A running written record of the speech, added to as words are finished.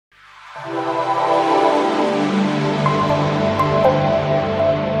For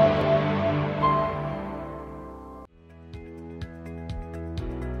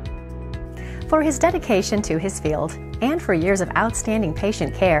his dedication to his field and for years of outstanding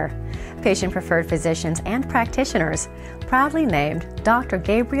patient care, patient-preferred physicians and practitioners proudly named Dr.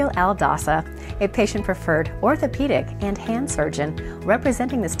 Gabriel L. Dassa a patient-preferred orthopedic and hand surgeon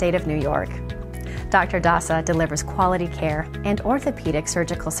representing the state of New York. Dr. Dassa delivers quality care and orthopedic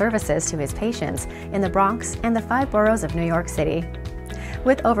surgical services to his patients in the Bronx and the 5 boroughs of New York City.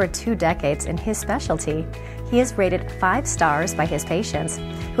 With over 2 decades in his specialty, he is rated 5 stars by his patients,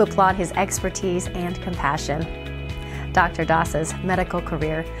 who applaud his expertise and compassion. Dr. Dassa's medical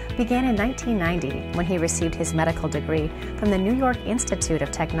career began in 1990 when he received his medical degree from the New York Institute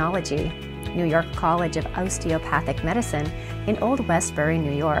of Technology, New York College of Osteopathic Medicine in Old Westbury,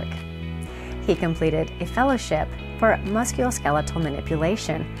 New York. He completed a fellowship for musculoskeletal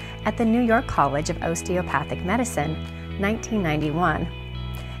manipulation at the New York College of Osteopathic Medicine, 1991,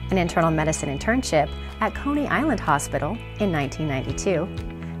 an internal medicine internship at Coney Island Hospital in 1992,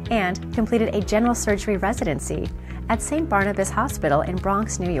 and completed a general surgery residency at St. Barnabas Hospital in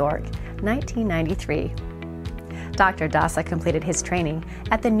Bronx, New York, 1993. Dr. Dassa completed his training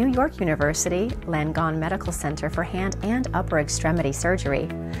at the New York University Langone Medical Center for Hand and Upper Extremity Surgery,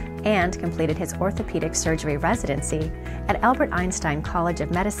 and completed his orthopedic surgery residency at Albert Einstein College of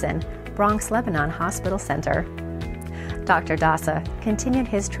Medicine, Bronx Lebanon Hospital Center. Dr. Dassa continued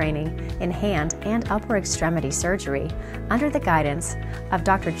his training in hand and upper extremity surgery under the guidance of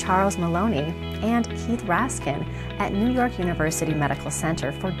Dr. Charles Maloney and Keith Raskin at New York University Medical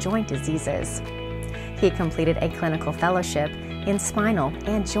Center for Joint Diseases. He completed a clinical fellowship in spinal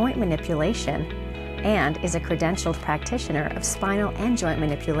and joint manipulation and is a credentialed practitioner of spinal and joint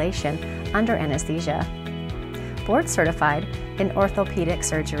manipulation under anesthesia. Board certified in orthopedic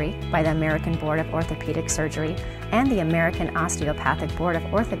surgery by the American Board of Orthopedic Surgery and the American Osteopathic Board of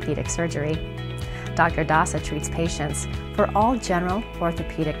Orthopedic Surgery. Dr. Dassa treats patients for all general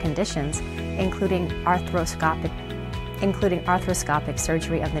orthopedic conditions, including arthroscopic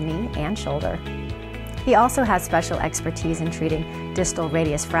surgery of the knee and shoulder. He also has special expertise in treating distal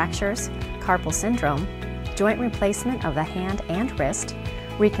radius fractures, carpal syndrome, joint replacement of the hand and wrist,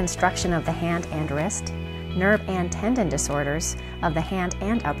 reconstruction of the hand and wrist, nerve and tendon disorders of the hand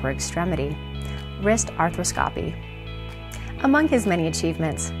and upper extremity, wrist arthroscopy. Among his many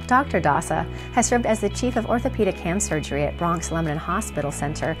achievements, Dr. Dassa has served as the Chief of Orthopedic Hand Surgery at Bronx Lebanon Hospital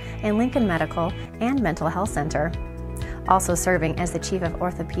Center and Lincoln Medical and Mental Health Center, also serving as the Chief of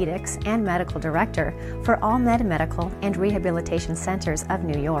Orthopedics and Medical Director for All Med Medical and Rehabilitation Centers of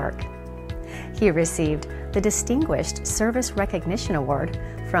New York. He received the Distinguished Service Recognition Award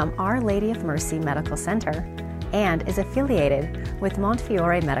from Our Lady of Mercy Medical Center and is affiliated with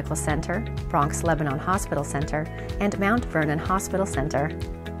Montefiore Medical Center, Bronx Lebanon Hospital Center, and Mount Vernon Hospital Center.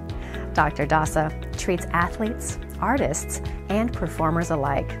 Dr. Dassa treats athletes, artists, and performers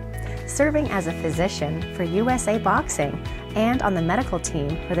alike, serving as a physician for USA Boxing and on the medical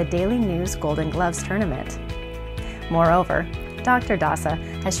team for the Daily News Golden Gloves Tournament. Moreover, Dr. Dassa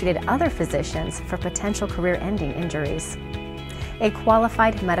has treated other physicians for potential career-ending injuries. A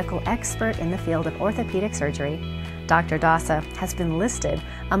qualified medical expert in the field of orthopedic surgery, Dr. Dassa has been listed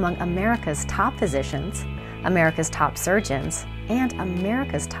among America's top physicians, America's top surgeons, and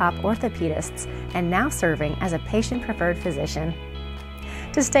America's top orthopedists, and now serving as a patient-preferred physician.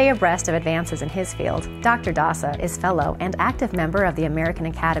 To stay abreast of advances in his field, Dr. Dassa is fellow and active member of the American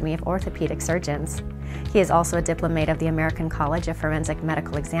Academy of Orthopedic Surgeons. He is also a diplomate of the American College of Forensic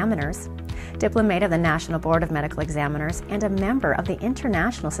Medical Examiners, diplomate of the National Board of Medical Examiners, and a member of the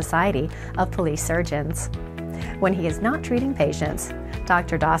International Society of Police Surgeons. When he is not treating patients,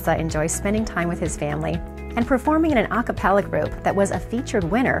 Dr. Dassa enjoys spending time with his family and performing in an a cappella group that was a featured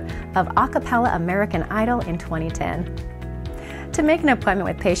winner of A Cappella American Idol in 2010. To make an appointment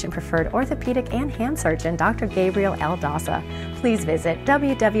with patient-preferred orthopedic and hand surgeon Dr. Gabriel L. Dassa, please visit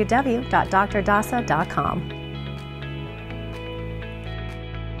www.drdassa.com.